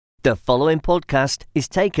The following podcast is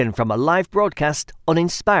taken from a live broadcast on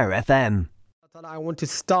Inspire FM. I want to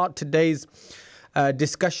start today's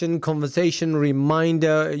discussion, conversation,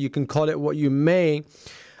 reminder, you can call it what you may,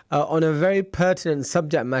 on a very pertinent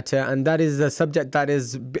subject matter, and that is a subject that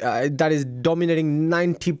is dominating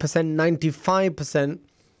 90%, 95%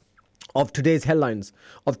 of today's headlines,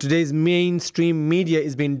 of today's mainstream media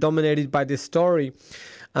is being dominated by this story.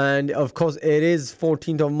 And of course, it is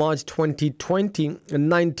 14th of March 2020,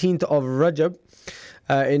 19th of Rajab,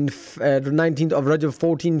 19th of Rajab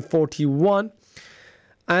 1441.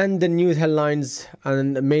 And the news headlines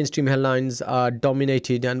and the mainstream headlines are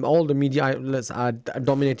dominated, and all the media outlets are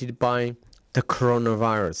dominated by the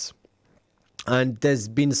coronavirus. And there's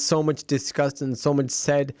been so much discussed and so much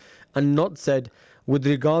said and not said with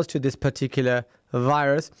regards to this particular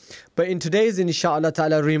virus. But in today's, inshallah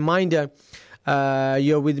ta'ala, reminder,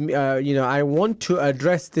 you're with me, I want to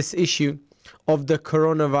address this issue of the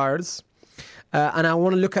coronavirus, and I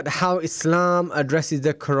want to look at how Islam addresses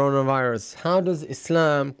the coronavirus. How does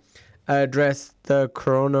Islam address the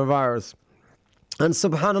coronavirus? And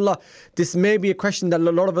subhanallah, this may be a question that a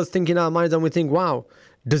lot of us think in our minds, and we think, wow,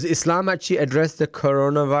 does Islam actually address the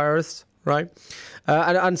coronavirus, right?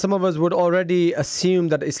 And some of us would already assume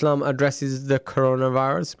that Islam addresses the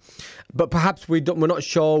coronavirus, but perhaps we're not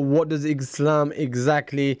sure what does Islam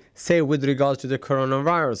exactly say with regards to the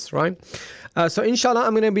coronavirus, right? So inshallah,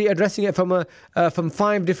 I'm going to be addressing it from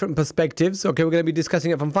 5 different perspectives. Okay, we're going to be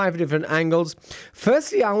discussing it from 5 different angles.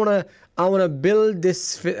 Firstly, I want to build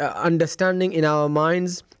this understanding in our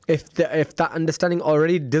minds. If that understanding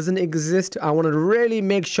already doesn't exist, I want to really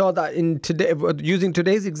make sure that using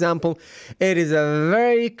today's example, it is a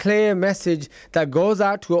very clear message that goes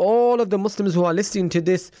out to all of the Muslims who are listening to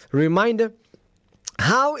this reminder,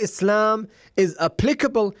 how Islam is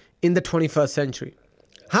applicable in the 21st century.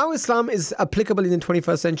 How Islam is applicable in the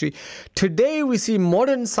 21st century. Today we see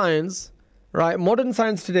modern science, right? Modern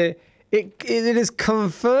science today, it is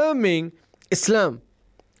confirming Islam.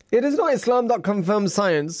 It is not Islam that confirms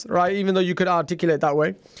science, right? Even though you could articulate that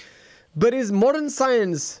way. But it is modern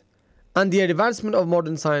science and the advancement of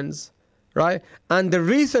modern science, right? And the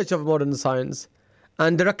research of modern science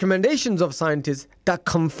and the recommendations of scientists that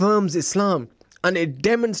confirms Islam. And it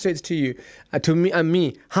demonstrates to you, to me and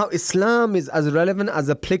me, how Islam is as relevant, as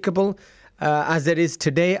applicable as it is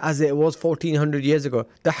today, as it was 1400 years ago.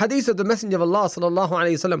 The hadith of the Messenger of Allah sallallahu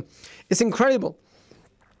alaihi wasallam is incredible.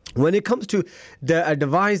 When it comes to the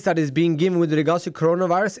advice that is being given with regards to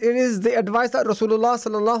coronavirus, it is the advice that Rasulullah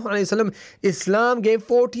sallallahu alaihi wasallam, Islam gave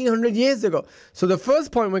 1400 years ago. So the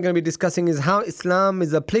first point we're going to be discussing is how Islam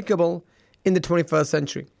is applicable in the 21st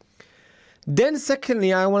century. Then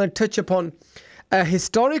secondly, I want to touch upon a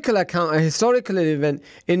historical account, a historical event.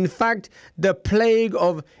 In fact, the plague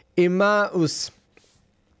of Emmaus,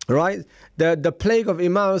 right? The plague of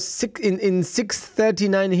Emmaus in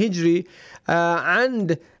 639 Hijri,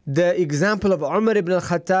 and the example of Umar ibn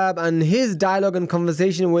al-Khattab and his dialogue and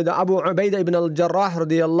conversation with Abu Ubaidah ibn al-Jarrah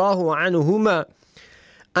radiyallahu anhuma,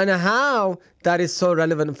 and how that is so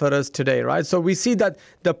relevant for us today, right? So we see that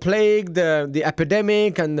the plague, the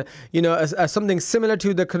epidemic, and something similar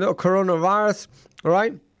to the coronavirus,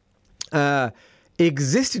 right,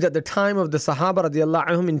 existed at the time of the Sahaba radiyallahu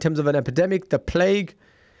anhum in terms of an epidemic, the plague.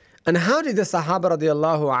 And how did the Sahaba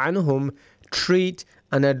radiyallahu anhum treat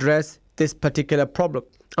and address this particular problem?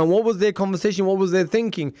 And what was their conversation? What was their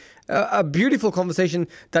thinking? A beautiful conversation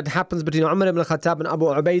that happens between Umar ibn al-Khattab and Abu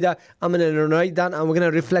Ubaidah. I'm going to narrate that and we're going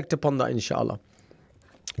to reflect upon that, inshallah.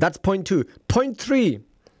 That's point 2. Point 3,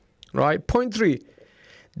 right? Point 3,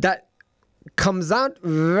 that comes out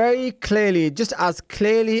very clearly, just as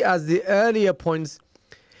clearly as the earlier points,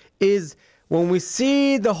 is when we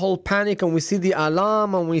see the whole panic and we see the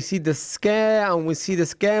alarm and we see the scare and we see the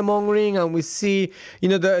scaremongering and we see,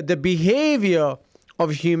 the behavior of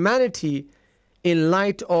humanity in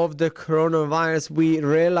light of the coronavirus, we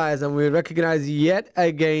realize and we recognize yet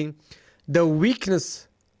again the weakness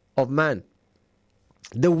of man.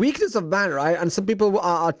 The weakness of man, right? And some people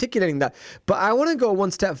are articulating that. But I want to go one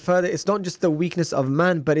step further. It's not just the weakness of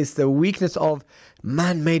man, but it's the weakness of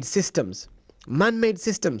man-made systems. Man-made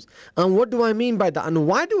systems. And what do I mean by that? And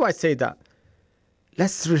why do I say that?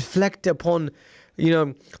 Let's reflect upon,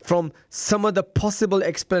 from some of the possible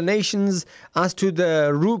explanations as to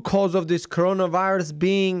the root cause of this coronavirus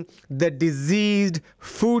being the diseased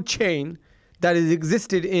food chain that has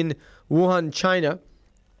existed in Wuhan, China,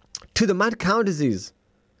 to the mad cow disease,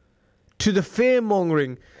 to the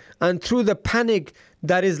fear-mongering, and through the panic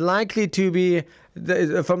that is likely to be,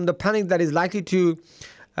 from the panic that is likely to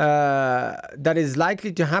that is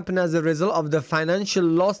likely to happen as a result of the financial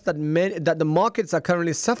loss that the markets are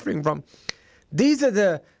currently suffering from. These are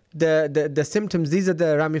the symptoms, these are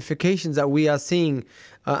the ramifications that we are seeing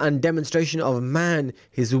and demonstration of man,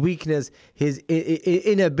 his weakness, his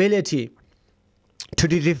inability to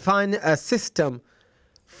define a system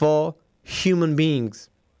for human beings,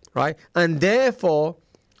 right? And therefore,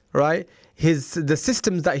 right, the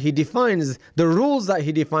systems that he defines, the rules that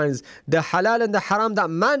he defines, the halal and the haram that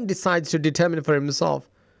man decides to determine for himself,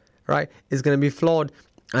 right, is going to be flawed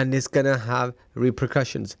and it's going to have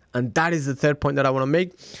repercussions. And that is the third point that I want to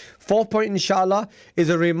make. Fourth point, inshallah, is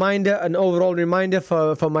a reminder, an overall reminder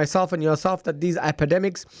for myself and yourself that these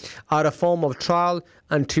epidemics are a form of trial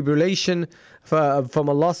and tribulation from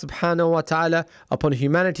Allah subhanahu wa ta'ala upon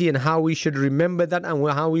humanity, and how we should remember that, and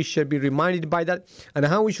how we should be reminded by that, and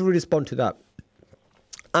how we should respond to that.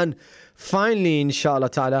 And finally, inshallah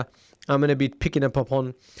ta'ala, I'm going to be picking up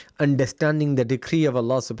upon understanding the decree of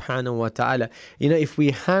Allah subhanahu wa ta'ala. If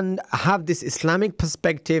we have this Islamic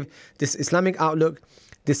perspective, this Islamic outlook,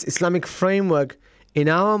 this Islamic framework in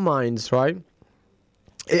our minds, right,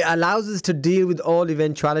 it allows us to deal with all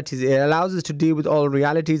eventualities. It allows us to deal with all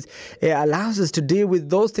realities. It allows us to deal with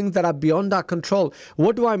those things that are beyond our control.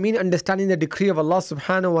 What do I mean understanding the decree of Allah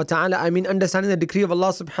subhanahu wa ta'ala? I mean understanding the decree of Allah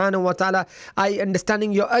subhanahu wa ta'ala.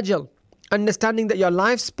 Understanding your ajal. Understanding that your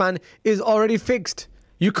lifespan is already fixed.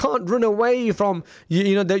 You can't run away from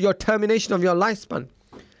your termination of your lifespan.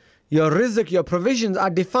 Your rizq, your provisions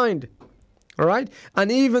are defined. All right?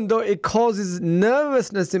 And even though it causes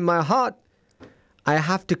nervousness in my heart, I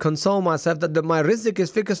have to console myself that my rizq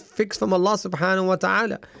is fixed from Allah subhanahu wa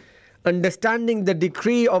ta'ala. Understanding the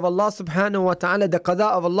decree of Allah subhanahu wa ta'ala, the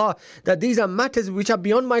qada of Allah, that these are matters which are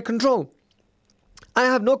beyond my control. I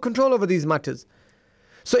have no control over these matters.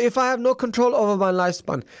 So if I have no control over my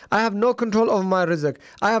lifespan, I have no control over my rizq,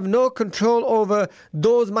 I have no control over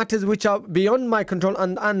those matters which are beyond my control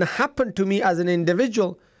and happen to me as an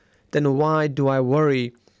individual, then why do I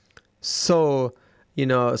worry so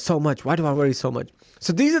much? Why do I worry so much?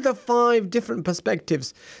 So these are the 5 different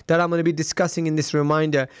perspectives that I'm going to be discussing in this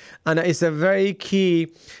reminder. And it's a very key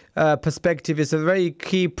perspective. It's a very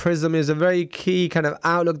key prism. It's a very key kind of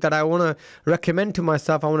outlook that I want to recommend to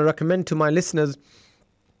myself. I want to recommend to my listeners.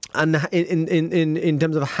 And in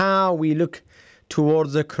terms of how we look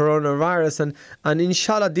towards the coronavirus. And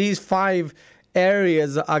inshallah, these 5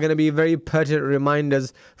 areas are going to be very pertinent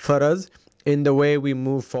reminders for us in the way we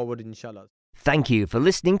move forward, inshallah. Thank you for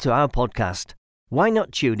listening to our podcast. Why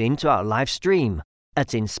not tune in to our live stream at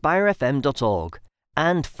inspirefm.org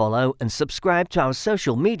and follow and subscribe to our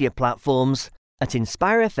social media platforms at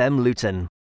Inspire FM Luton.